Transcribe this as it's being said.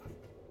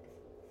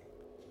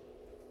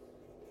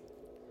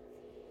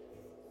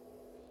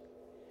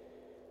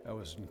I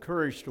was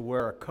encouraged to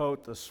wear a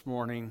coat this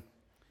morning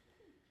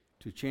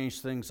to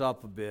change things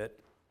up a bit,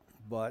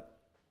 but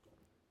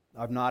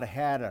I've not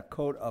had a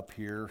coat up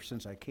here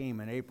since I came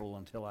in April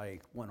until I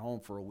went home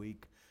for a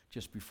week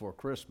just before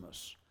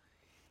Christmas.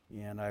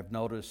 And I've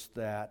noticed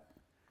that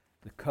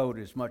the coat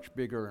is much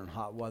bigger in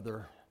hot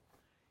weather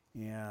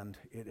and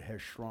it has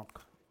shrunk.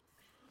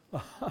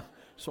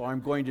 So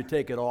I'm going to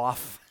take it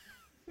off.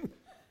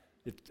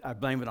 I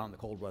blame it on the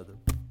cold weather.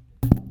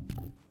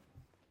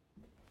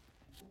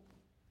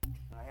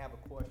 I have a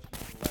question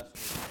for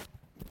Leslie.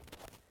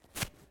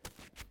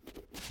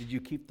 Did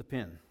you keep the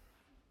pin?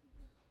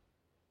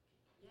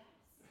 Yes.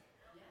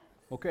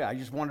 Okay, I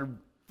just wondered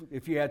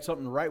if you had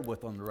something to write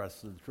with on the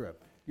rest of the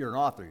trip. You're an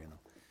author, you know.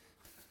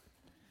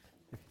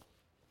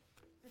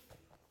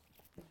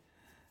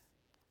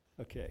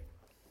 Okay.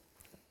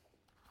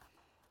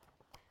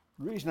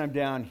 The reason I'm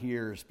down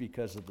here is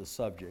because of the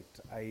subject.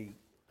 I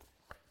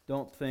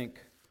don't think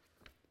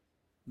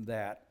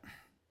that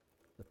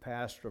the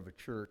pastor of a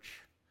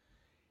church,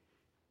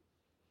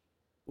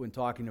 when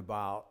talking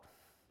about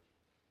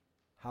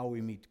how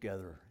we meet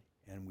together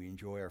and we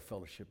enjoy our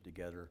fellowship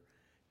together,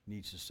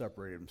 needs to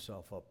separate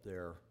himself up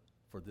there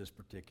for this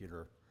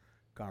particular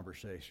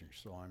conversation.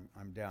 So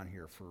I'm down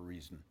here for a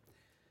reason.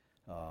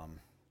 I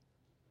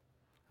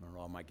don't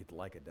know, I might get to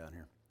like it down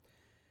here.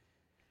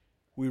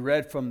 We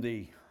read from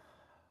the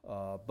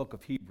book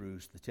of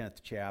Hebrews, the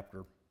 10th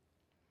chapter.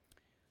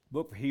 The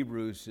book of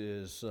Hebrews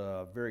is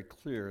very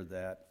clear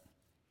that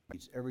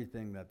it's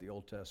everything that the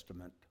Old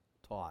Testament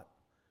taught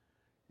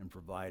and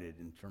provided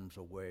in terms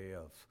of way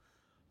of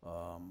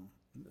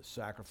the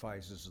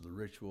sacrifices, the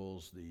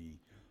rituals, the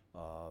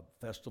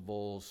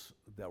festivals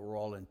that were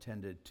all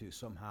intended to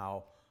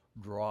somehow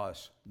draw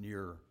us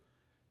near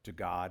to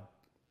God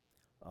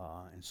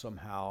and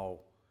somehow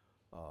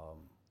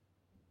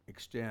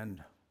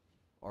extend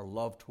our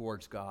love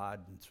towards God,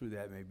 and through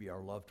that maybe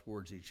our love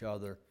towards each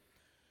other.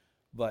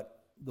 But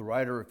the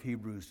writer of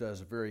Hebrews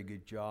does a very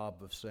good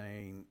job of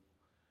saying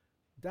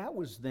that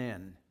was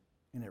then,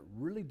 and it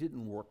really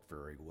didn't work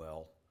very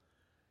well,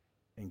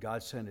 and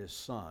God sent his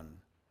Son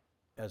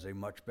as a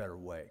much better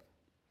way.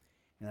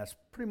 And that's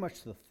pretty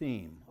much the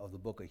theme of the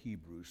book of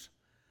Hebrews.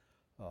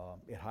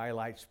 It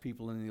highlights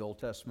people in the Old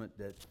Testament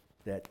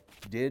that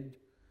did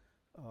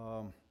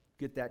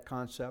get that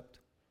concept.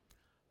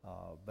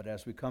 But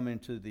as we come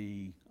into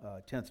the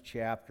 10th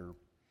chapter,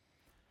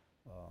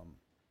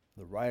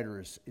 the writer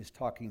is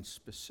talking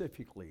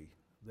specifically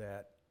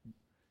that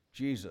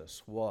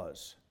Jesus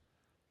was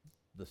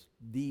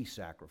the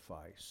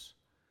sacrifice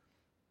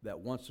that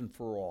once and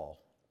for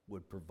all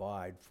would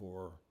provide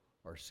for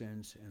our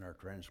sins and our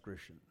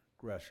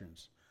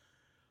transgressions.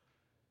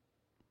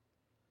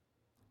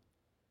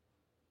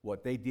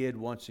 What they did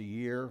once a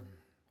year,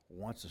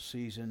 once a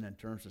season in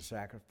terms of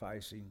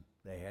sacrificing,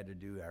 they had to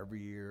do every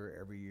year,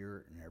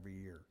 and every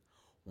year.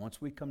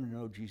 Once we come to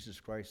know Jesus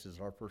Christ as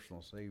our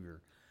personal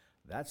Savior,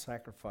 that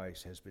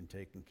sacrifice has been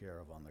taken care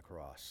of on the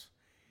cross.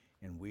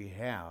 And we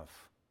have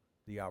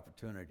the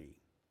opportunity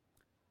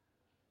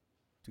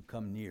to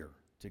come near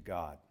to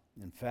God.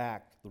 In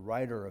fact, the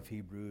writer of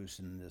Hebrews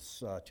in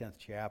this 10th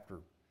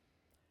chapter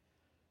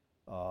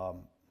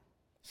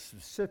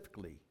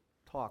specifically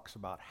talks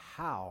about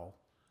how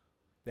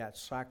that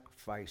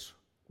sacrifice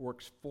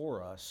works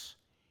for us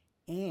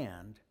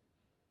and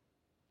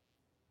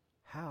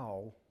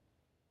how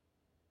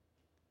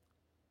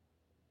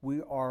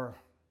we are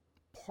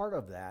part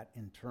of that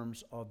in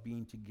terms of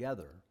being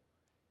together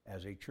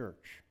as a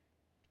church.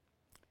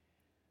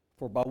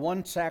 For by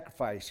one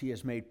sacrifice he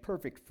has made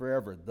perfect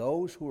forever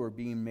those who are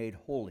being made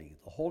holy.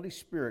 The Holy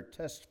Spirit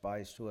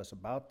testifies to us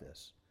about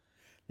this.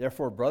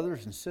 Therefore,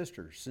 brothers and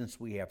sisters, since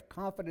we have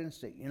confidence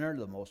to enter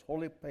the most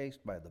holy place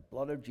by the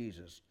blood of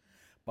Jesus,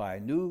 by a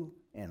new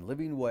and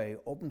living way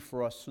opened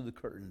for us through the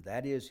curtain,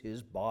 that is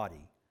his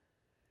body,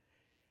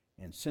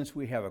 and since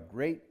we have a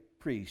great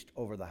priest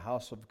over the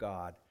house of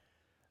God,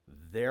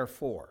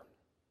 therefore,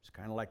 it's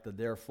kind of like the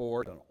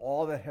therefore, and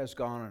all that has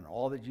gone and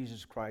all that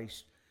Jesus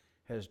Christ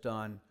has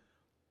done,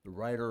 the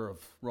writer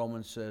of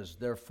Romans says,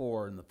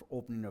 therefore, in the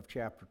opening of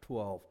chapter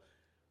 12,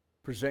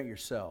 present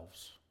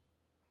yourselves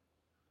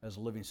as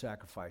a living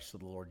sacrifice to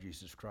the Lord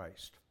Jesus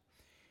Christ.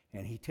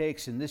 And he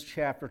takes in this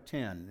chapter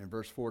 10, in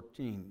verse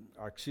 14,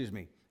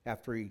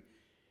 after he,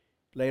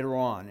 later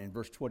on in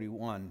verse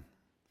 21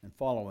 and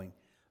following,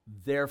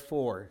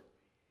 therefore,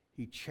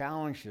 he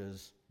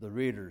challenges the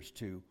readers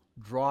to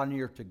draw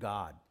near to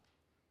God,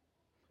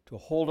 to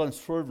hold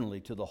unswervingly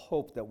to the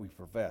hope that we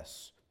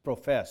profess,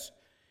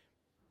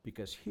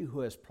 because he who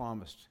has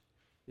promised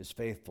is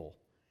faithful.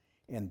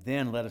 And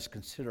then let us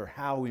consider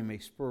how we may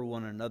spur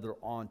one another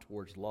on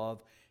towards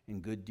love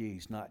and good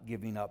deeds, not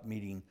giving up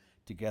meeting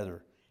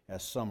together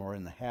as some are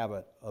in the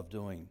habit of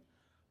doing,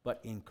 but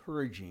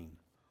encouraging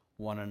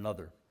one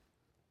another.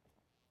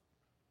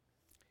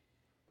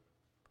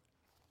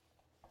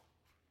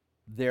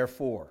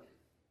 Therefore,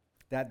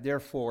 that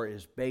therefore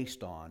is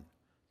based on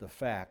the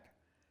fact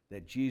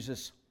that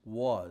Jesus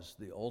was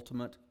the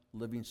ultimate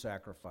living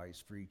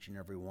sacrifice for each and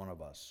every one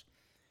of us.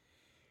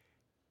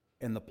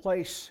 And the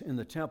place in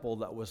the temple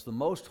that was the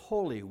most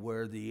holy,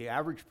 where the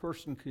average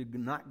person could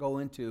not go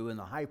into and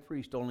the high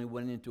priest only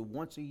went into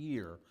once a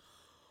year,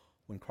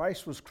 when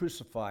Christ was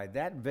crucified,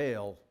 that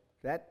veil,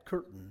 that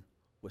curtain,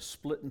 was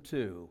split in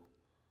two,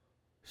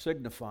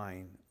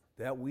 signifying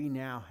that we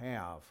now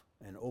have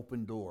an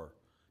open door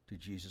to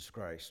Jesus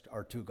Christ,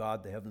 or to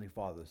God the Heavenly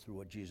Father, through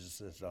what Jesus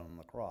has done on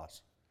the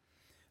cross.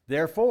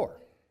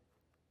 Therefore,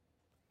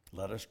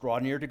 let us draw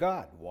near to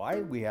God.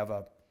 Why? We have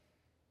a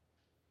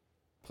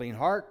clean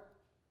heart.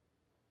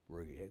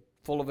 We're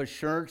full of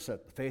assurance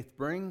that the faith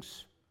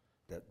brings,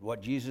 that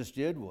what Jesus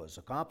did was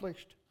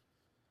accomplished.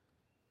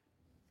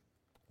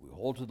 We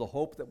hold to the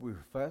hope that we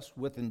profess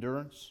with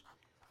endurance.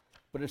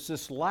 But it's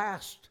this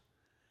last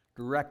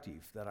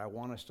directive that I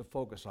want us to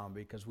focus on,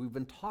 because we've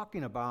been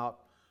talking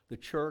about the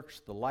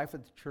church, the life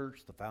of the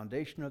church, the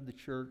foundation of the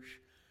church.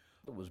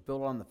 It was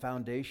built on the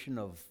foundation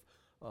of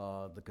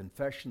the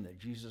confession that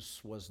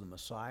Jesus was the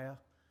Messiah,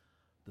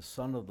 the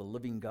Son of the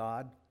living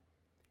God,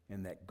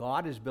 and that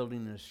God is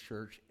building this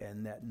church,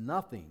 and that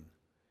nothing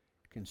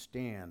can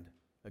stand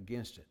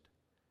against it.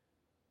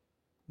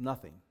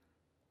 Nothing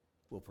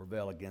will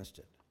prevail against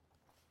it.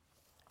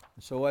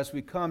 And so as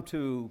we come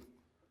to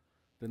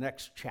the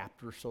next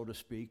chapter, so to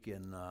speak,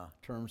 in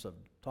terms of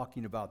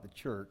talking about the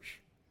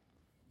church,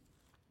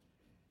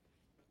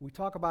 we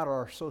talk about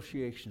our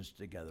associations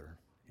together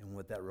and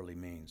what that really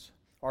means.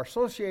 Our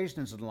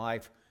associations in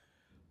life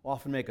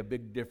often make a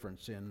big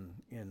difference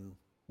in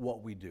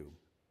what we do.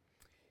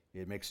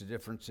 It makes a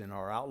difference in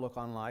our outlook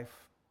on life.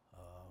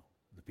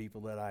 The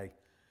people that I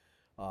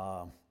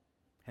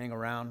hang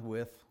around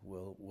with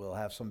will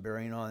have some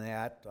bearing on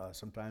that.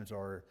 Sometimes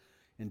our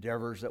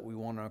endeavors that we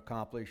want to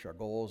accomplish, our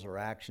goals, our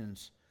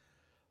actions.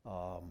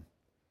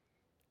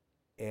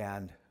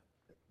 And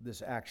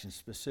this action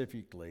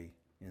specifically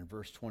in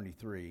verse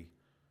 23,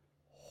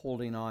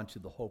 holding on to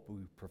the hope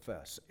we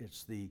profess.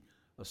 It's the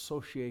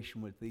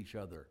association with each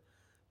other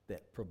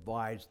that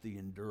provides the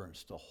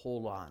endurance to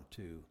hold on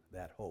to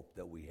that hope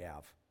that we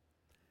have.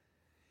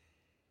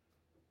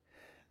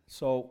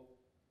 So,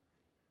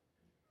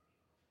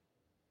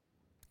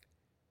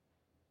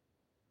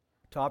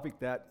 a topic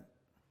that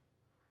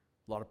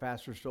a lot of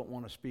pastors don't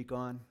want to speak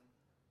on,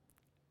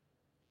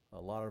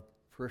 a lot of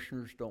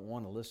parishioners don't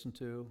want to listen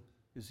to,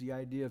 is the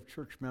idea of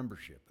church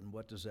membership, and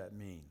what does that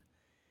mean?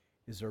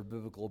 Is there a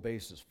biblical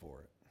basis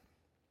for it?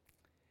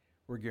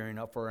 We're gearing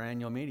up for our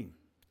annual meeting,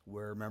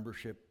 where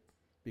membership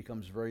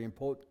becomes very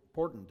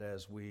important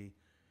as we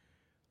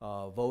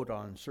vote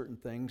on certain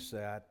things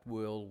that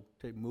will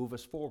move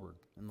us forward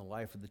in the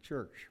life of the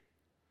church.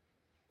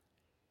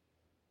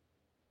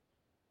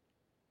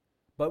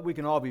 But we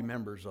can all be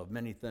members of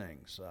many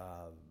things.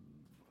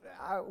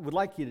 I would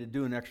like you to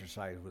do an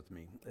exercise with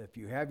me. If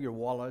you have your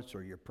wallets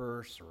or your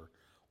purse or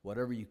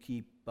whatever you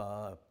keep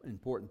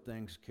important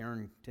things,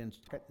 Karen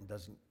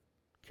doesn't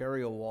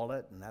carry a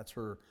wallet, and that's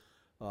her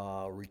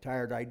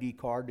retired ID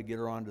card to get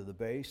her onto the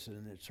base,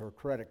 and it's her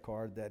credit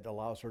card that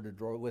allows her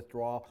to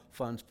withdraw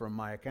funds from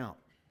my account.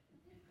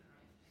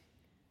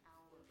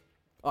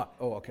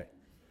 Okay.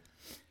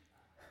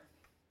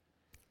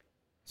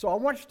 So I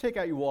want you to take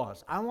out your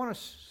wallets. I want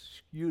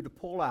you to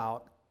pull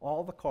out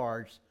all the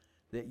cards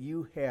that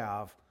you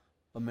have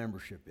a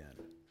membership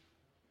in.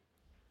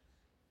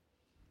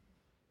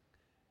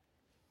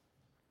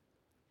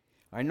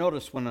 I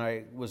noticed when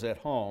I was at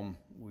home,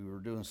 we were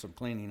doing some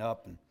cleaning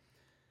up, and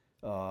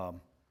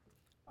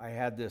I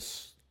had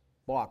this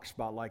box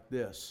about like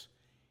this,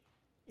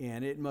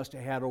 and it must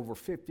have had over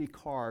 50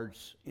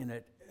 cards in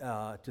it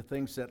to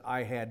things that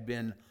I had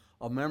been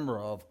a member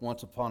of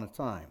once upon a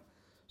time.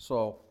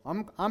 So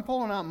I'm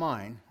pulling out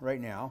mine right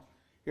now.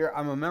 Here,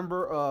 I'm a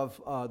member of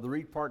the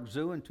Reed Park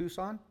Zoo in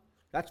Tucson.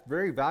 That's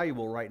very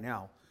valuable right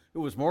now. It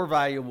was more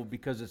valuable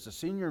because it's a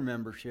senior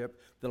membership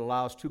that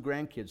allows 2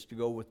 grandkids to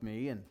go with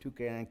me and 2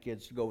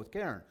 grandkids to go with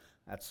Karen.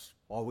 That's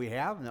all we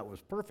have, and that was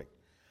perfect.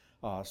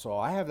 So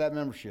I have that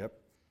membership.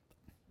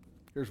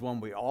 Here's one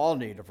we all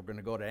need if we're going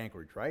to go to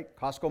Anchorage, right?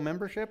 Costco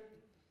membership?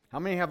 How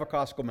many have a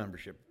Costco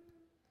membership?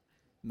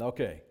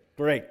 Okay,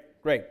 great.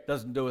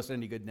 Doesn't do us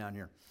any good down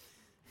here.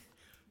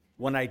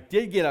 When I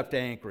did get up to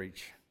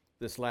Anchorage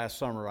this last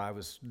summer, I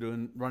was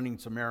running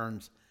some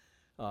errands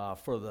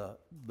for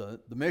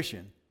the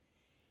mission,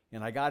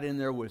 and I got in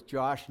there with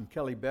Josh and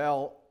Kelly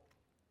Bell.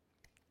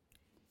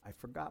 I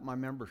forgot my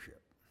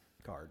membership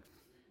card.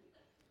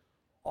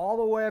 All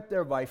the way up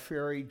there by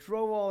ferry,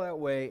 drove all that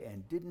way,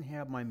 and didn't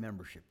have my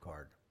membership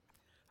card.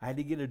 I had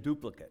to get a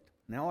duplicate.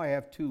 Now I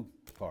have 2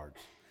 cards.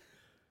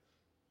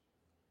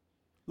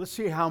 Let's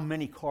see how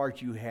many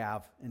cards you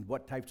have and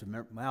what types of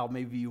well,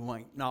 maybe you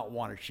might not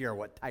want to share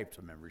what types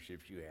of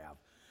memberships you have.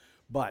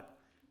 But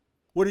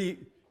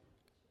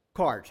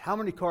cards, how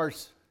many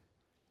cards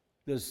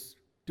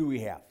do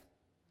we have?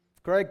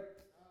 Craig?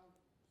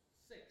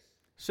 6.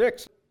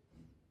 6.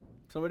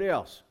 Somebody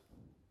else?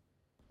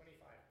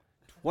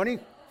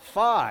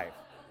 25.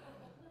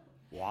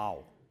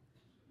 Wow.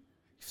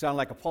 You sound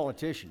like a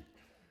politician.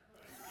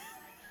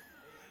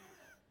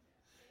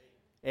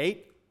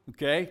 8?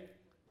 Okay.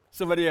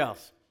 Somebody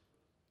else?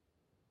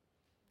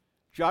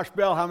 Josh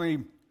Bell, how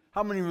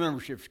many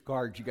membership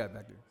cards you got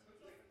back there?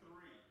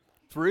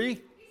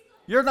 Three?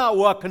 You're not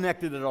well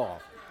connected at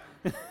all.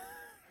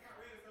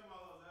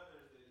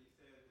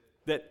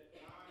 That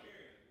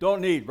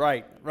don't need,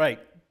 right.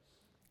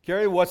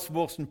 Carry what's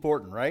most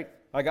important, right?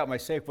 I got my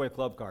Safeway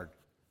Club card.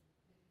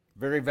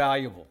 Very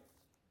valuable.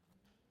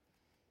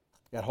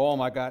 At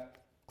home, I got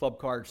club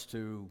cards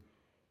to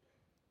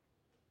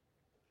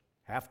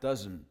half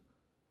dozen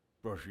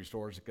grocery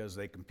stores because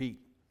they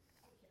compete.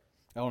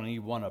 I only need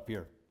one up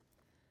here.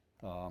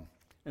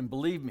 And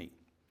believe me,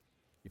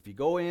 if you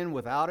go in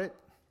without it,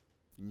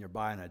 and you're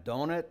buying a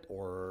donut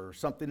or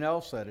something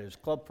else that is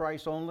club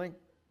price only,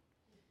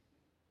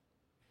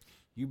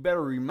 you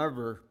better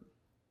remember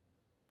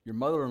your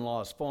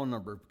mother-in-law's phone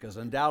number, because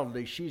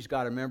undoubtedly she's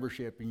got a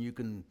membership and you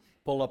can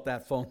pull up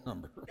that phone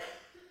number.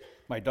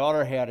 My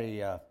daughter had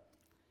a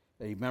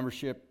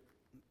membership.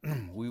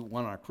 We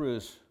went on a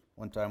cruise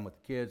one time with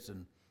the kids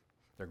and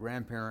their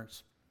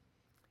grandparents,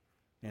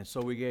 and so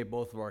we gave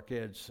both of our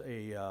kids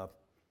a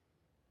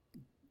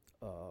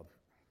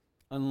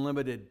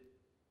unlimited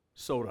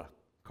soda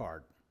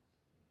card.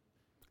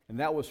 And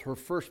that was her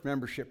first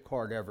membership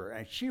card ever,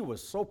 and she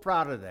was so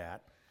proud of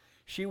that.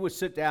 She would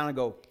sit down and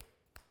go,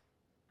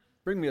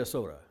 "Bring me a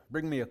soda,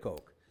 bring me a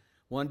Coke."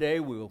 One day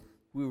we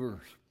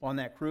were on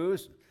that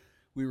cruise,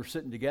 we were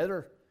sitting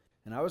together,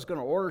 and I was going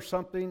to order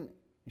something, and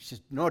she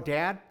says, "No,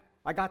 Dad,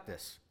 I got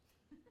this."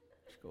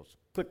 She goes,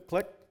 "Click,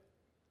 click."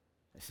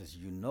 I says,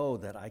 "You know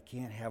that I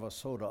can't have a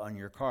soda on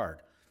your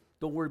card."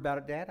 "Don't worry about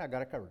it, Dad, I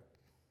got it covered."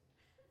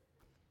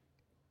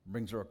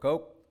 Brings her a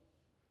Coke.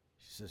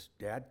 She says,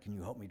 "Dad, can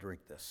you help me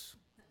drink this?"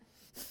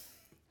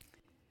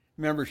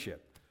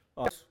 Membership.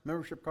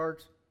 Membership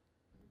cards?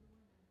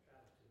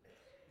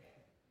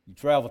 You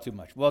travel too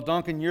much. Well,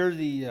 Duncan, you're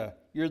the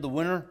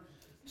winner,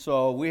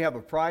 so we have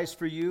a prize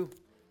for you.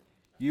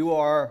 You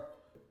are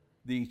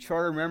the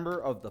charter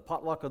member of the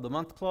Potluck of the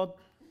Month Club.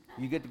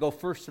 You get to go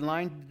first in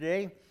line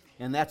today,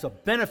 and that's a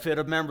benefit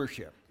of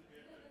membership.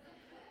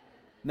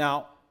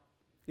 Now,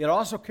 it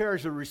also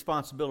carries a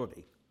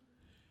responsibility.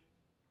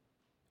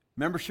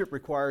 Membership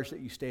requires that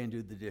you stay and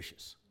do the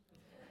dishes,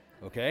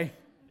 okay?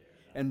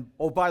 And,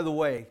 oh, by the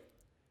way,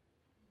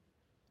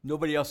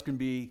 nobody else can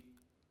be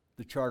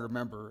the charter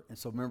member, and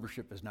so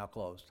membership is now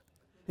closed.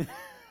 Like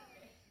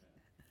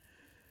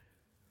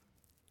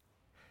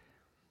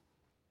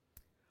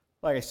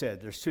I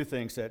said, there's two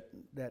things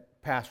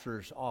that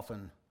pastors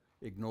often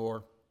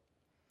ignore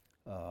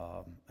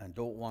and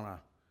don't want to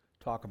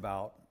talk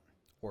about,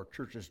 or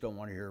churches don't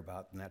want to hear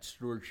about, and that's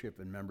stewardship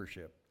and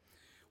membership.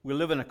 We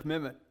live in a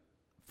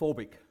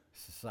commitment-phobic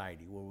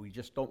society where we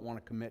just don't want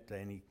to commit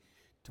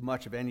to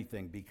much of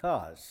anything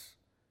because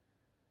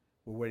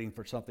we're waiting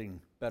for something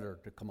better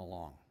to come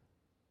along.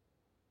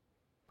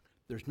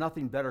 There's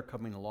nothing better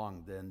coming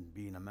along than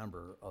being a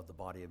member of the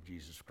body of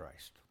Jesus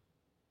Christ.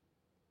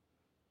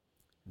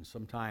 And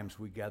sometimes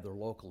we gather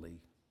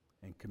locally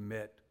and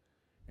commit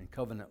and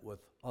covenant with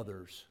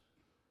others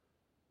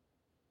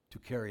to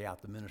carry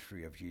out the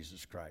ministry of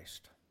Jesus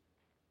Christ.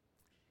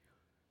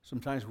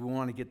 Sometimes we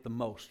want to get the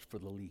most for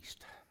the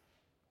least.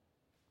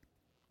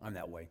 I'm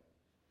that way.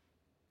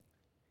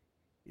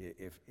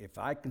 If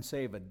I can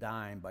save a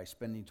dime by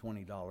spending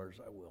 $20,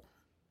 I will.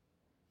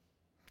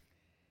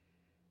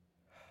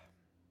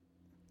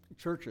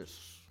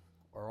 Churches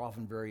are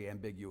often very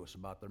ambiguous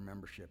about their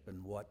membership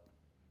and what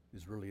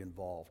is really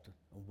involved,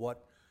 and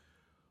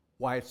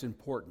why it's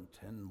important,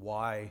 and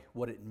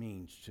what it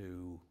means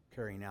to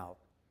carrying out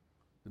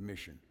the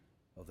mission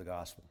of the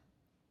gospel.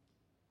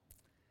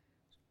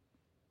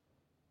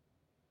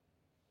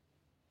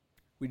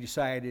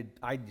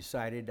 I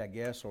decided, I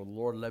guess, or the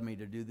Lord led me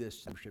to do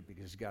this membership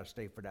because he's got to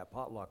stay for that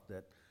potluck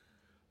that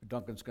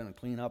Duncan's going to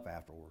clean up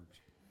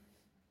afterwards.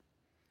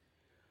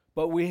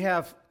 But we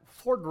have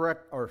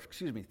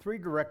three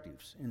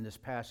directives in this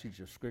passage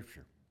of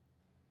Scripture.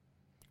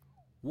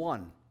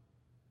 One,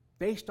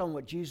 based on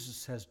what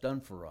Jesus has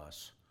done for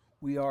us,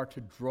 we are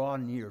to draw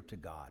near to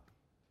God.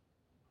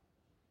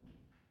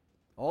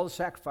 All the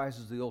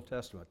sacrifices of the Old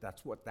Testament,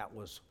 that's what that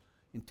was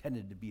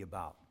intended to be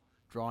about,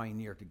 drawing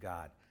near to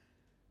God.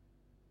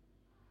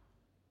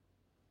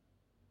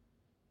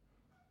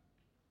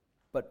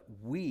 But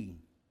we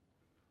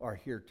are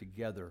here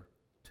together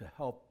to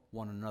help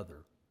one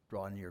another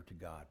draw near to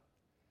God.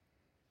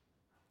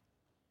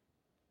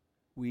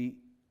 We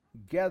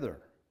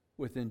gather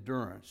with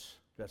endurance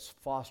that's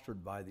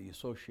fostered by the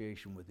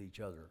association with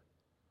each other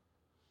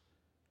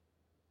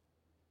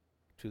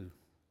to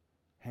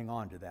hang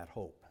on to that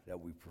hope that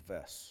we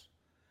profess,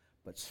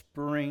 but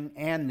spurring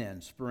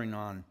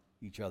on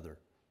each other.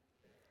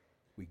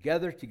 We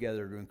gather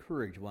together to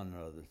encourage one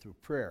another through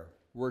prayer,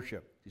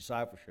 worship,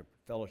 discipleship,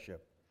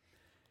 fellowship.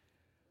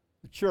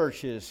 The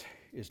church is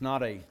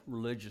not a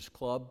religious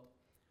club.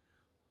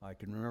 I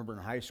can remember in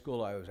high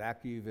school I was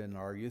active in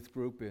our youth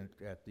group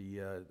at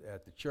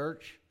the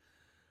church,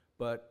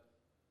 but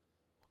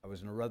I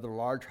was in a rather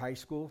large high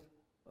school.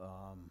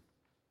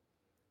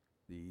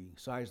 The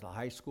size of the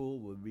high school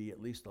would be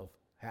at least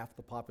half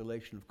the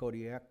population of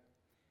Kodiak.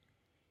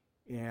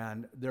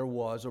 And there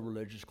was a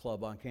religious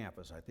club on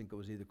campus. I think it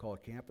was either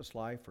called Campus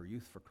Life or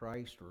Youth for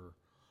Christ or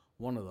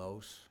one of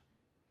those.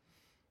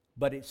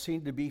 But it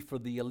seemed to be for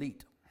the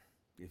elite.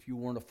 If you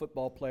weren't a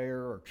football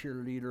player or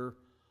cheerleader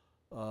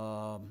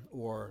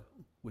or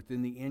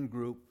within the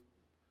in-group,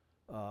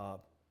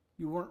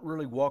 you weren't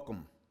really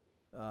welcome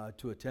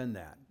to attend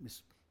that.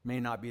 This may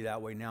not be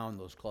that way now in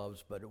those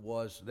clubs, but it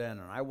was then,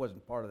 and I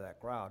wasn't part of that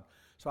crowd,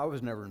 so I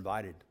was never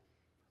invited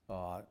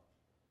to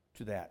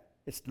that.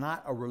 It's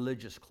not a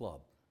religious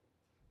club.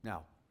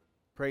 Now,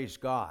 praise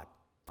God,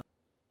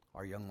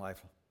 our Young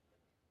Life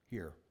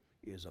here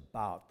is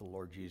about the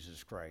Lord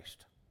Jesus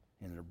Christ,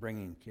 and they're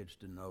bringing kids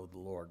to know the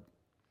Lord.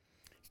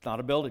 It's not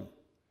a building.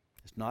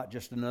 It's not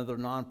just another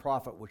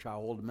nonprofit which I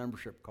hold a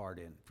membership card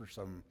in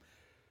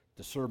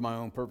to serve my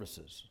own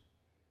purposes.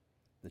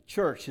 The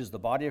church is the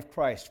body of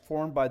Christ,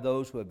 formed by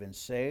those who have been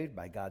saved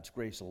by God's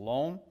grace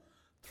alone,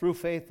 through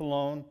faith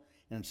alone,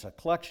 and it's a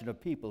collection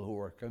of people who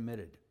are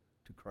committed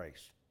to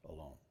Christ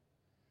alone.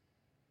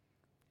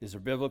 Is there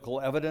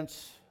biblical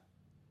evidence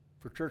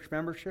for church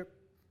membership?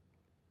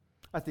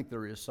 I think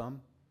there is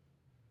some.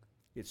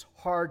 It's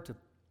hard to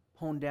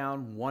hone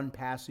down one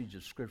passage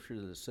of Scripture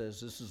that says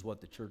this is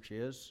what the church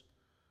is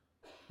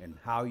and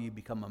how you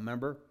become a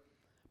member.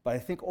 But I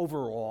think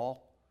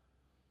overall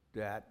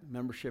that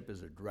membership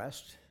is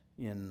addressed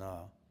in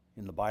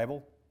the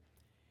Bible.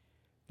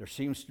 There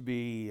seems to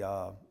be,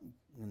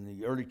 in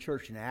the early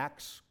church in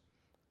Acts,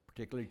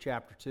 particularly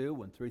chapter 2,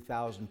 when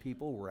 3,000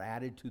 people were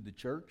added to the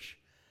church,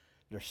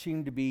 there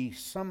seemed to be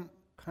some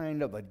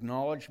kind of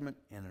acknowledgement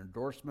and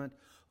endorsement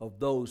of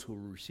those who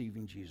were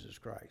receiving Jesus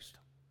Christ.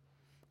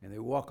 And they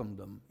welcomed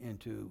them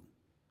into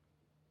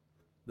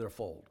their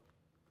fold.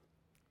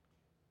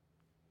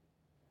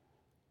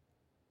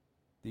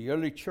 The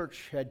early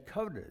church had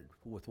covenanted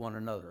with one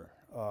another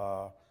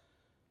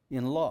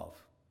in love,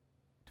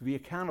 to be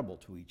accountable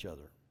to each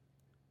other,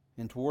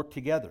 and to work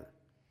together.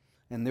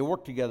 And they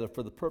worked together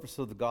for the purpose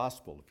of the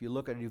gospel. If you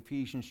look at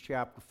Ephesians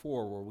chapter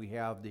 4, where we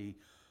have the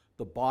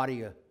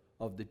body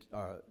of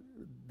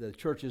the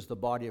church is the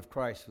body of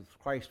Christ, with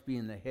Christ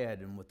being the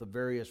head, and with the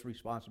various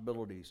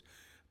responsibilities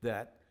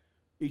that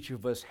each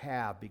of us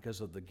have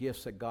because of the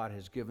gifts that God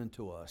has given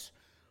to us,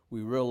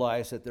 we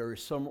realize that there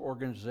is some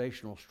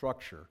organizational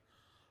structure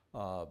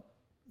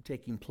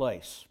taking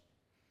place.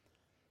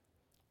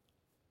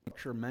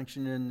 Structure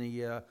mentioned in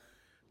the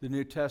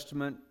New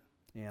Testament,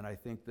 and I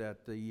think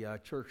that the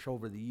church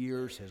over the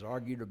years has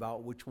argued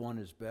about which one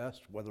is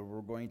best, whether we're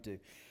going to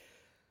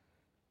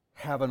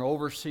have an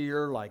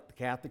overseer like the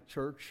Catholic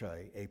Church,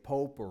 a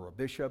pope or a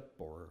bishop,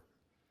 or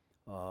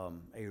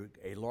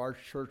a large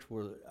church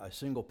where a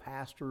single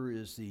pastor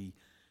is the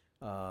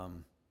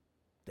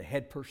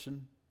head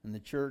person in the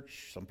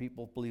church. Some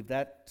people believe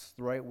that's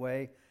the right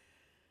way.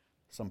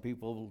 Some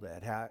people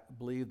that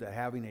believe that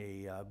having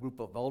a group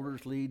of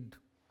elders lead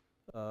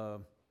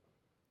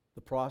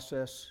the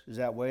process is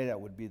that way. That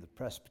would be the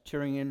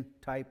Presbyterian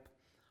type,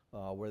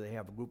 where they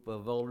have a group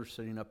of elders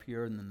sitting up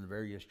here and then the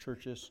various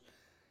churches.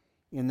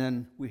 And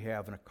then we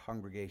have in a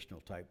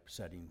congregational type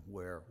setting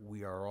where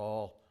we are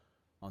all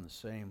on the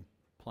same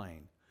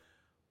plane.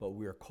 But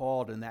we are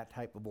called in that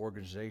type of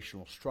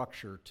organizational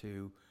structure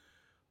to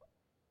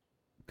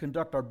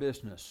conduct our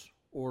business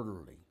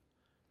orderly.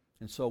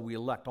 And so we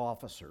elect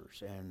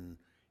officers and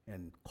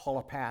call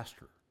a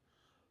pastor,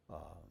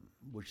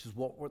 which is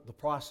what the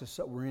process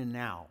that we're in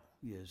now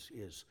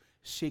is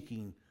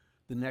seeking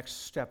the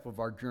next step of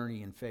our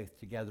journey in faith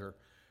together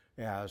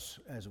as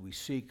we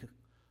seek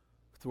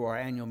through our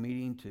annual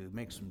meeting to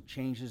make some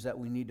changes that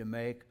we need to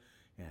make,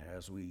 and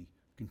as we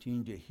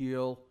continue to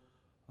heal.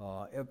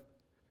 I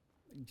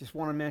just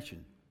want to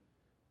mention,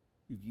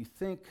 if you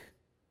think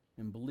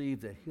and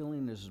believe that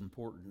healing is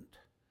important,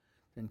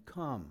 then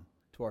come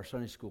to our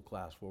Sunday school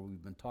class where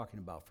we've been talking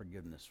about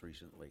forgiveness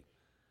recently.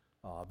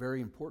 A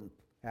very important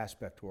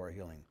aspect to our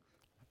healing.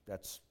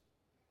 That's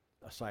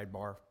a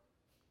sidebar,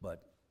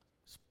 but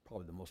it's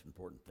probably the most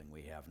important thing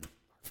we have in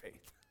our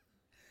faith.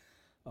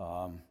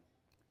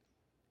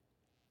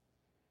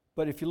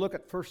 But if you look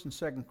at 1st and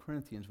 2nd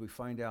Corinthians, we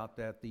find out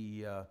that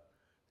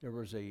there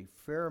was a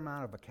fair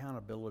amount of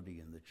accountability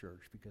in the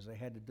church because they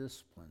had to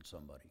discipline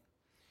somebody.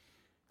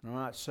 And I'm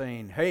not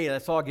saying, hey,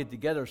 let's all get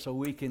together so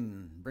we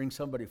can bring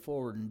somebody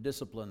forward and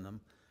discipline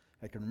them.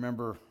 I can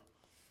remember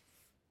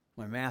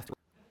my math.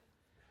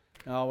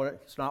 No,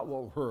 it's not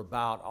what we're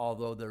about,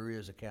 although there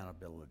is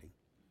accountability.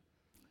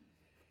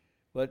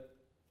 But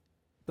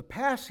the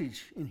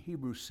passage in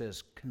Hebrews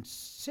says,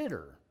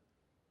 consider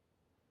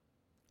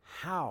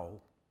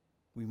how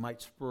we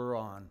might spur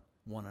on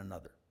one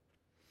another.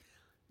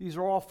 These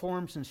are all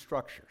forms and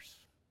structures.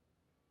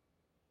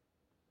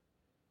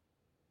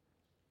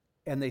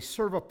 And they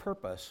serve a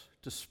purpose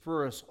to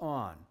spur us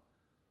on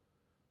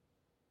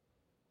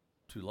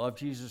to love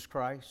Jesus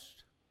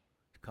Christ,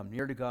 to come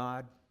near to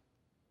God,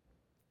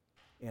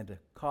 and to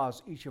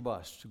cause each of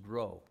us to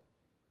grow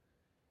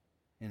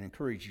and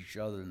encourage each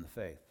other in the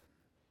faith.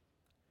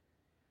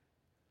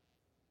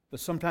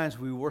 But sometimes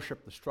we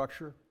worship the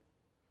structure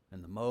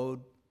and the mode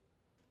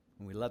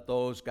And we let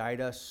those guide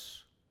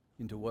us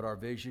into what our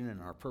vision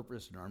and our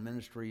purpose and our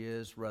ministry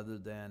is, rather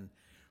than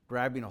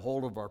grabbing a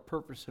hold of our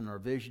purpose and our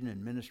vision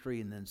and ministry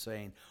and then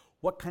saying,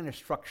 what kind of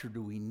structure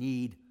do we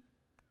need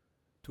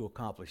to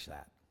accomplish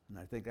that? And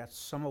I think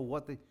that's a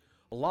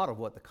lot of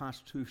what the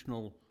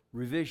constitutional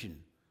revision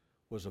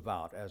was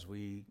about as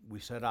we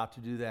set out to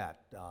do that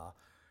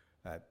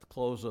at the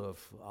close of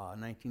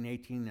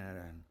 2018,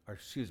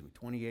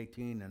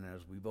 and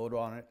as we vote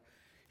on it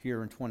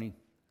here in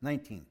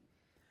 2019.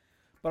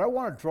 But I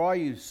want to draw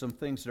you some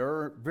things that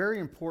are very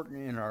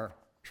important in our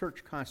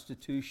church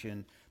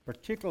constitution,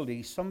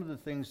 particularly some of the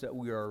things that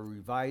we are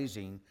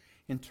revising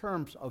in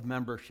terms of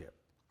membership.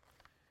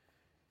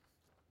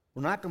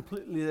 We're not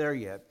completely there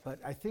yet, but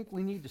I think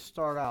we need to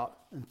start out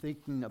in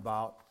thinking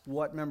about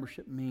what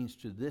membership means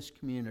to this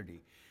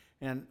community.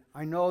 And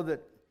I know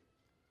that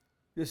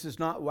this is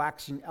not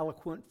waxing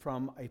eloquent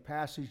from a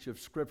passage of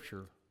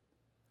Scripture,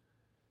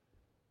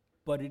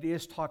 but it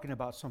is talking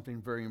about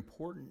something very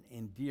important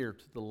and dear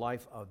to the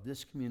life of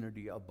this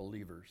community of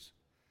believers.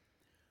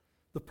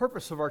 The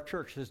purpose of our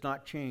church has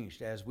not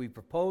changed. As we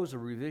propose a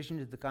revision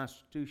to the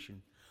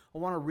Constitution, I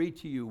want to read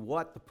to you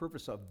what the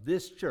purpose of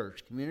this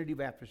church, Community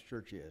Baptist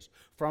Church, is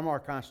from our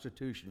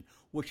Constitution,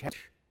 which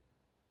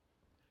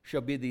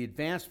shall be the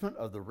advancement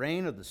of the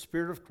reign of the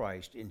Spirit of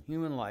Christ in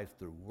human life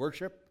through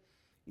worship,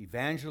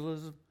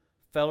 evangelism,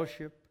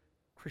 fellowship,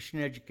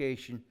 Christian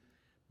education,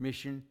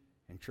 mission,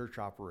 and church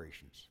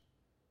operations.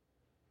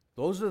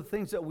 Those are the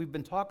things that we've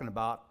been talking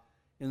about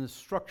in the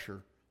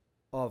structure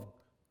of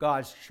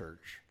God's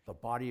church, the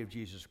body of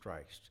Jesus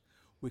Christ.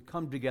 We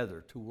come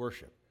together to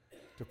worship,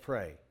 to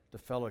pray, to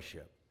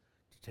fellowship,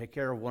 to take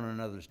care of one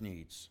another's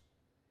needs.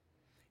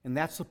 And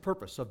that's the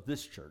purpose of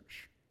this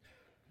church.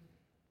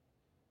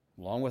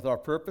 Along with our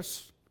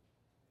purpose,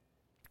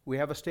 we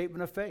have a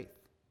statement of faith.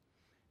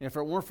 And if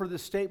it weren't for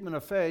this statement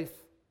of faith,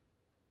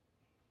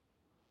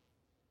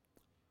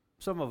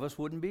 some of us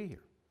wouldn't be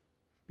here.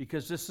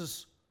 Because this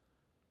is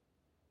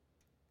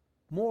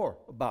more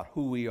about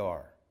who we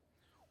are.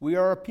 We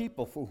are a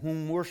people for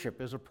whom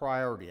worship is a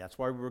priority. That's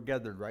why we're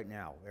gathered right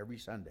now, every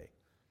Sunday.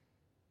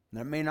 And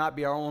that may not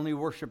be our only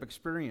worship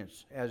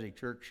experience as a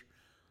church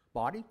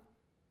body.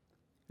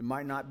 It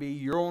might not be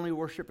your only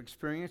worship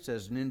experience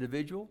as an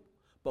individual,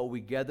 but we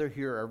gather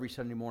here every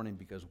Sunday morning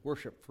because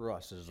worship for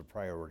us is a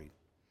priority.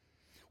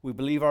 We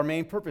believe our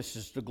main purpose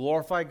is to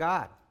glorify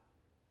God.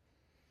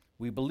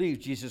 We believe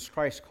Jesus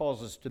Christ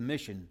calls us to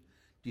mission,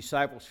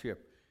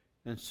 discipleship,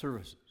 and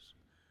services.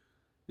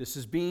 This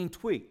is being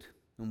tweaked,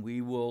 and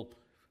we will,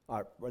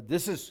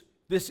 this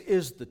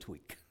is the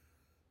tweak,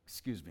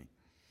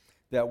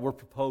 that we're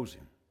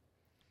proposing.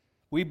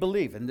 We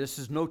believe, and this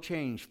is no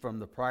change from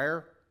the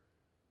prior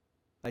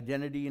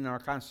identity in our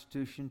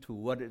Constitution to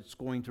what it's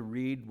going to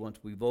read once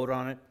we vote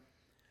on it.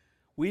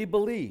 We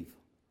believe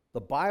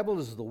the Bible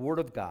is the Word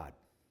of God.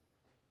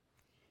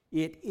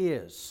 It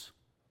is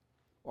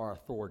our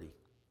authority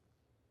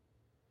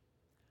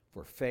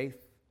for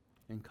faith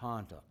and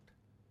conduct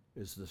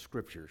is the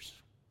Scriptures.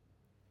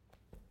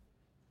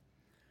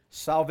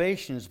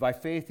 Salvation is by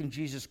faith in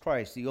Jesus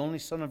Christ, the only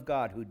Son of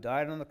God who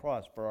died on the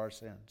cross for our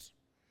sins.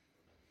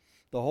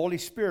 The Holy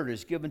Spirit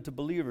is given to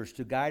believers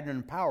to guide and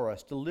empower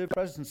us to live in the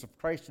presence of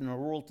Christ in our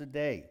world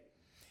today.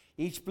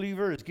 Each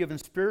believer is given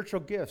spiritual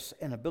gifts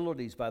and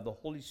abilities by the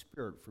Holy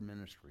Spirit for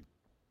ministry.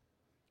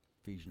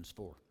 Ephesians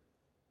 4.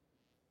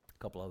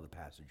 A couple other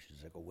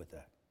passages that go with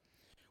that.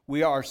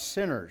 We are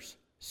sinners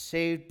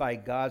saved by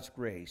God's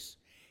grace,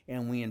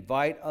 and we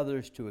invite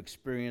others to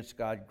experience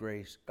God's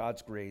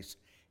grace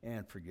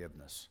and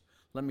forgiveness.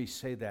 Let me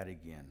say that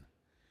again,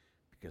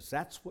 because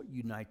that's what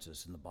unites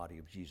us in the body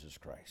of Jesus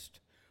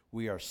Christ.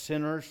 We are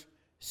sinners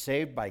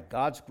saved by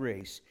God's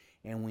grace,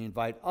 and we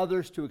invite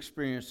others to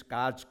experience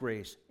God's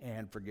grace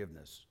and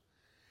forgiveness.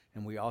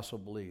 And we also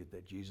believe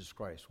that Jesus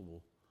Christ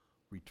will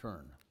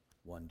return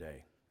one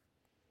day.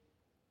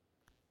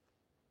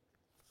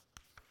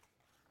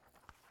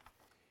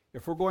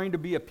 If we're going to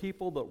be a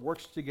people that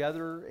works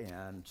together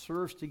and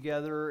serves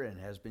together and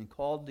has been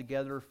called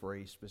together for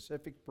a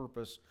specific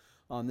purpose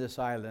on this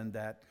island,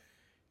 that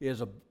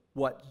is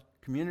what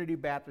Community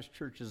Baptist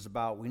Church is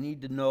about, we need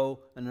to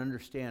know and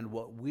understand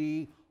what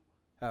we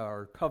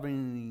are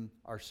covenanting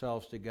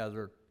ourselves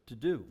together to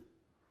do.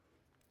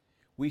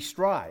 We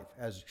strive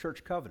as a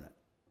church covenant.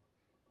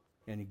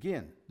 And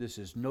again, this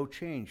is no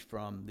change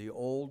from the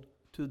old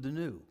to the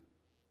new.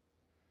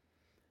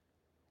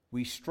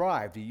 We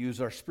strive to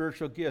use our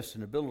spiritual gifts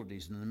and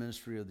abilities in the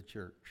ministry of the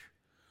church.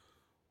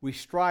 We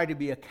strive to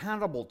be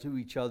accountable to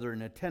each other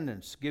in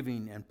attendance,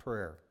 giving, and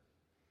prayer.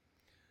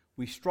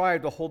 We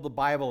strive to hold the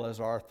Bible as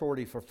our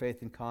authority for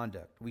faith and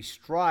conduct. We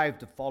strive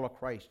to follow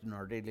Christ in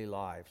our daily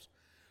lives.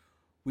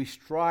 We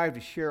strive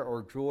to share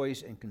our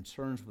joys and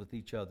concerns with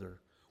each other.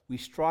 We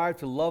strive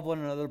to love one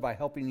another by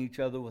helping each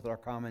other with our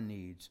common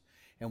needs.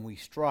 And we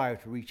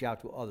strive to reach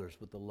out to others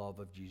with the love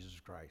of Jesus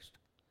Christ.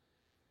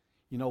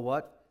 You know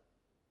what?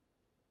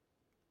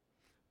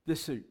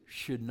 This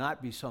should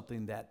not be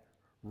something that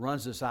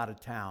runs us out of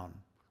town,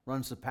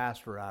 runs the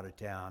pastor out of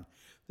town.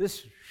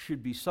 This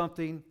should be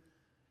something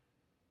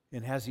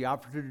and has the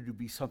opportunity to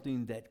be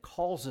something that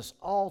calls us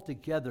all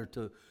together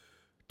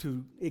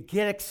to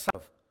get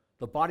excited,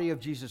 the body of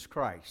Jesus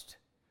Christ.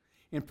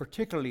 And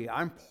particularly,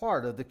 I'm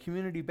part of the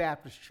Community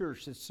Baptist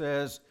Church that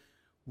says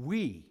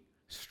we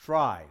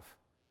strive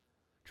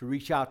to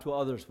reach out to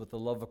others with the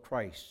love of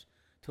Christ,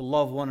 to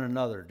love one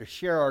another, to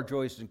share our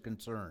joys and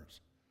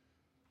concerns.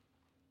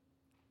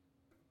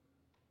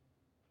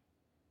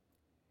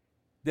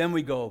 Then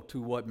we go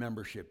to what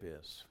membership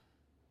is.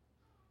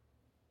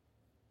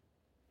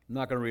 I'm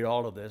not going to read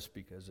all of this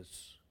because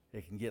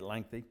it can get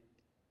lengthy.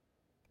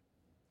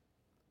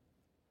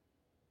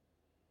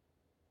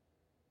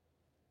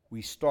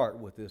 We start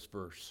with this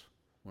verse.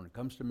 When it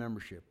comes to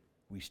membership,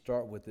 we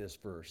start with this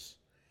verse.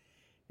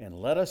 And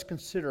let us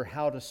consider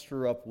how to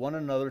stir up one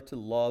another to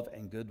love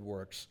and good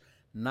works,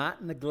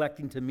 not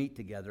neglecting to meet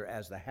together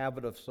as the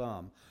habit of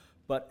some,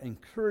 but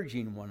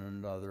encouraging one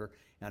another,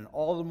 and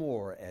all the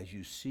more as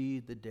you see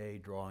the day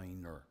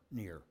drawing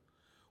near.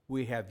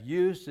 We have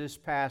used this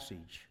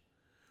passage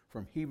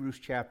from Hebrews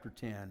chapter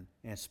 10,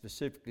 and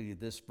specifically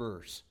this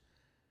verse,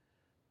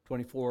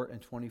 24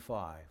 and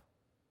 25,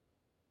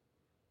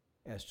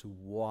 as to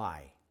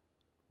why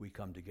we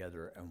come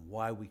together and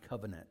why we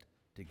covenant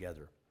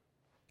together.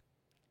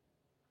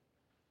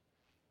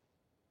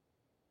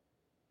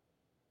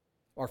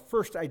 Our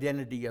first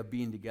identity of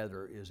being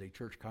together is a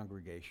church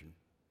congregation,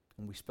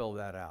 and we spell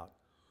that out.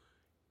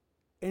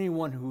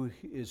 Anyone who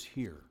is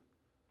here,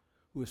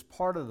 who is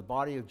part of the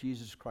body of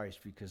Jesus Christ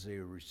because they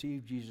have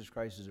received Jesus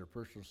Christ as their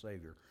personal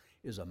Savior,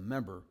 is a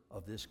member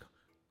of this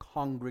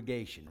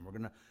congregation. And we're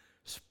going to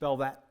spell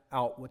that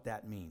out, what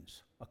that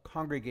means. A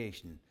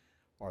congregation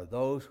are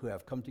those who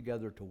have come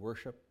together to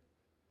worship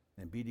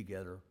and be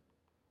together,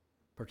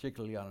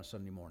 particularly on a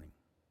Sunday morning.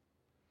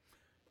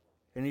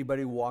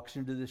 Anybody who walks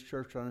into this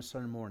church on a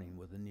Sunday morning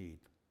with a need,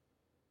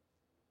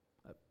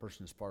 that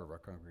person is part of our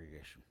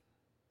congregation.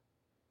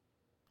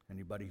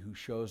 Anybody who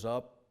shows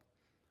up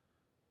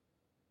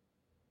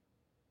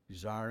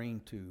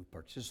desiring to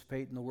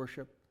participate in the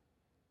worship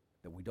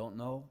that we don't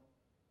know,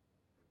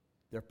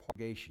 their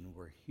congregation,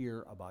 we're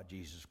here about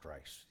Jesus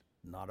Christ,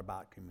 not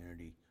about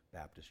Community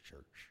Baptist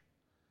Church.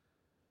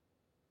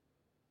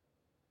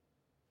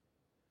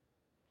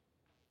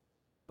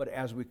 But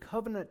as we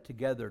covenant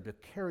together to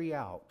carry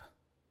out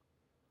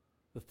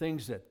the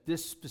things that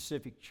this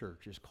specific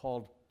church is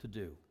called to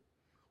do,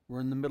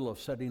 we're in the middle of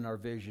setting our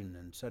vision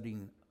and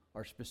setting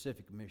our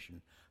specific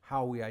mission,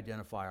 how we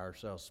identify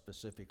ourselves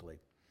specifically.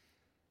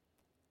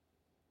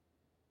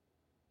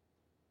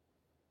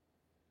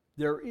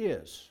 There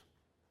is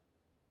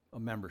a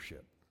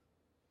membership.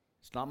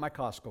 It's not my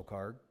Costco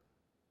card.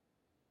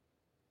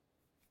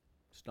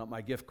 It's not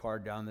my gift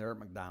card down there at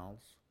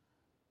McDonald's.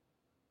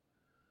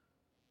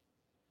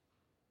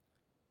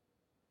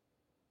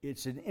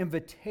 It's an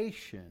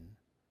invitation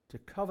to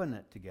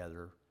covenant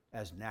together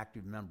as an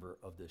active member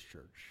of this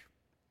church.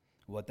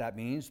 What that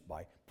means,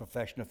 by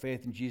profession of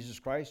faith in Jesus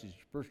Christ as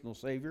your personal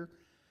Savior,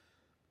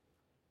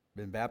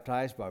 been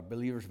baptized by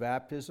believer's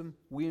baptism,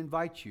 we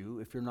invite you,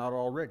 if you're not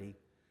already,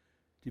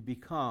 to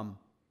become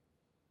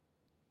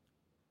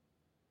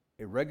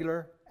a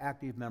regular,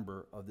 active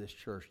member of this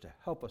church to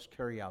help us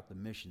carry out the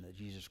mission that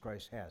Jesus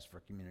Christ has for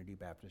Community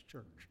Baptist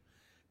Church.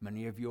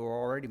 Many of you are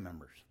already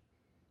members.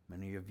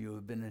 Many of you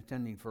have been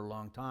attending for a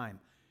long time,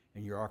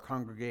 and you're our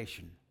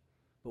congregation.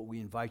 But we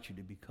invite you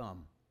to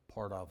become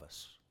part of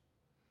us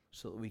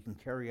so that we can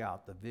carry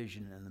out the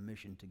vision and the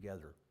mission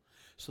together,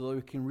 so that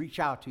we can reach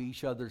out to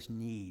each other's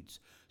needs,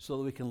 so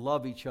that we can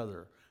love each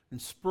other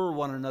and spur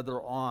one another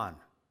on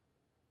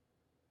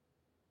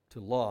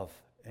to love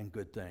and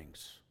good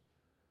things,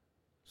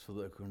 so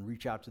that we can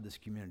reach out to this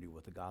community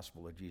with the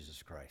gospel of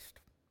Jesus Christ.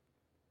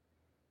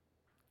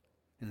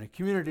 In a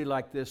community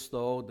like this,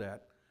 though,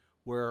 that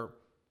where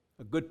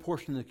a good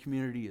portion of the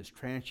community is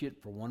transient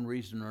for one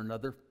reason or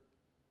another,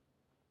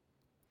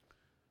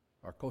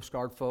 our Coast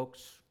Guard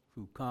folks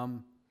who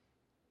come,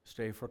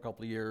 stay for a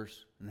couple of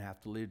years, and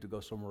have to leave to go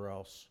somewhere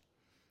else.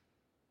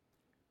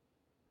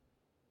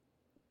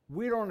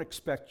 We don't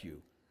expect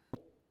you,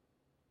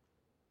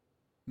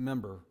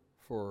 member,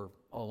 for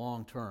a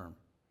long term,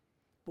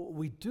 but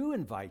we do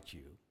invite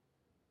you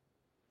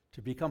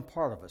to become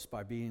part of us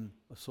by being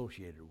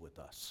associated with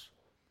us.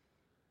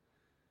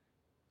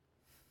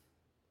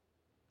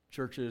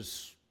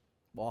 Churches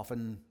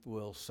often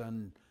will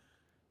send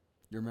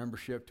your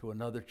membership to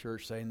another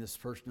church saying this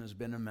person has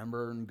been a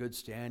member in good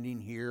standing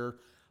here.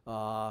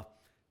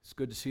 It's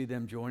good to see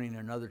them joining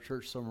another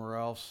church somewhere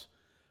else.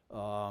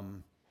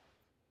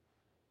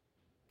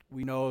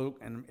 We know,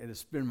 and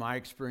it's been my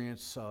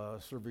experience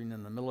serving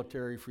in the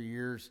military for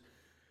years,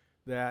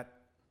 that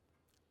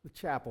the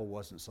chapel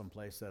wasn't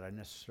someplace that I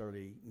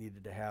necessarily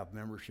needed to have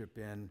membership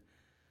in.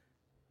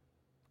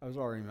 I was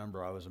already a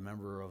member. I was a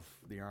member of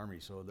the Army,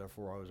 so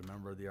therefore I was a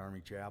member of the Army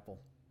Chapel.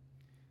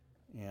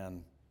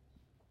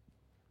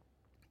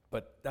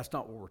 But that's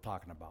not what we're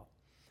talking about.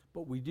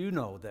 But we do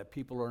know that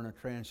people are in a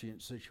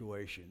transient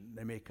situation.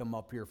 They may come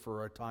up here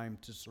for a time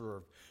to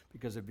serve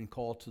because they've been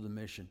called to the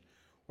mission,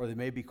 or they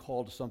may be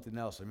called to something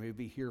else. They may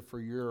be here for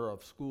a year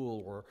of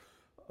school or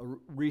a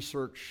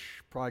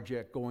research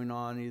project going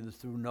on either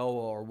through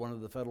NOAA or one of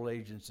the federal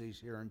agencies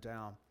here in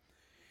town.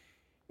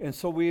 And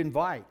so we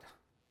invite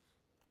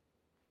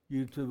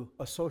you to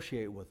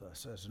associate with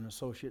us as an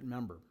associate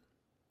member.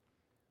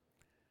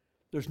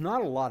 There's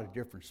not a lot of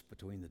difference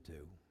between the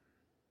two.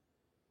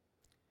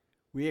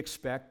 We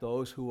expect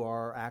those who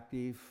are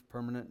active,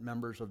 permanent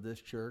members of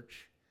this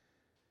church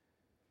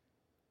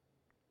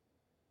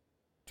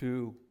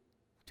to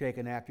take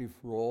an active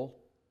role,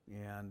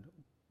 and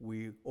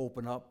we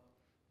open up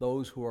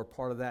those who are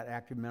part of that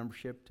active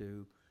membership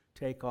to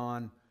take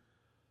on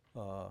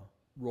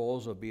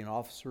roles of being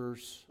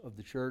officers of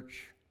the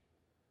church.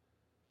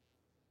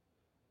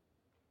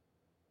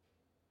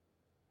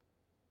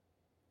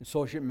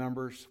 Associate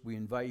members, we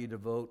invite you to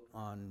vote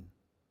on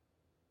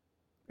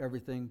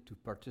everything, to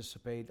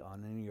participate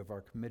on any of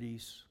our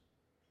committees,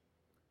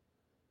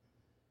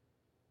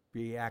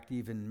 be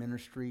active in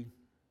ministry,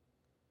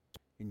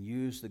 and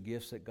use the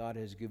gifts that God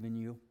has given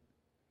you.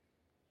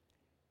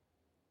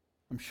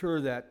 I'm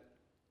sure that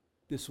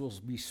this will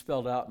be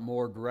spelled out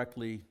more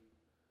directly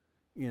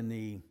in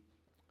the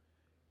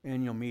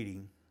annual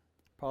meeting,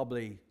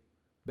 probably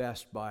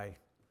best by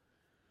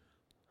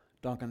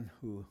Duncan,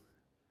 who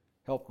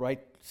helped write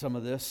some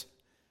of this.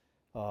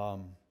 But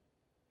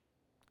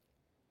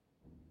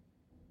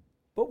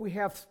we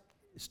have,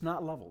 it's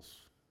not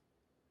levels.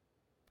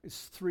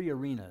 It's 3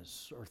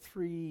 arenas or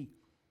 3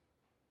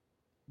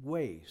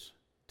 ways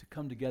to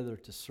come together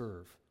to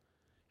serve.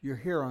 You're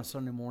here on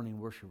Sunday morning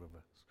worship with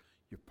us.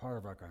 You're part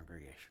of our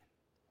congregation.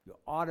 You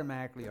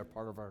automatically are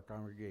part of our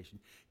congregation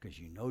because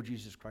you know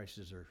Jesus Christ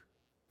is our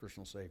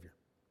personal Savior.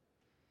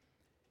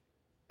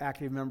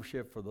 Active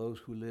membership for those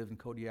who live in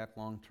Kodiak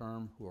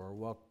long-term, who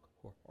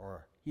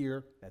are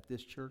here at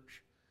this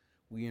church,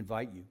 we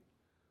invite you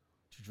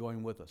to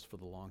join with us for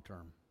the long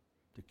term,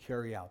 to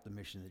carry out the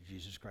mission that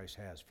Jesus Christ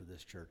has for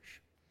this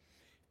church.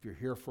 If you're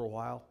here for a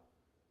while,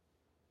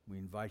 we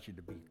invite you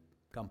to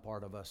become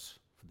part of us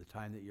for the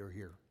time that you're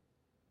here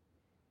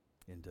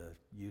and to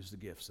use the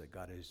gifts that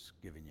God has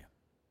given you.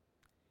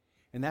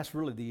 And that's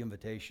really the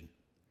invitation.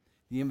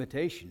 The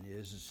invitation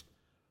is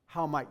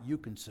how might you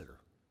consider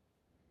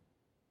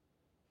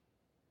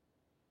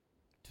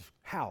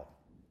how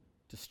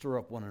to stir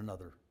up one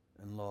another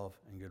in love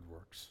and good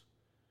works.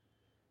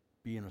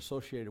 Being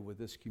associated with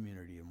this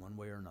community in one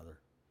way or another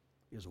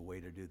is a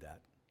way to do that.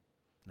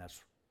 And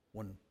that's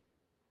one of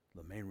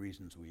the main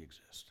reasons we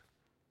exist.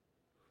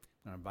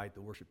 I invite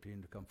the worship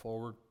team to come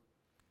forward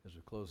as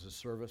we close this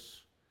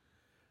service.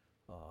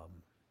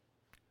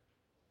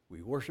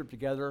 We worship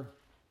together.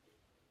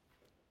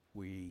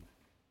 We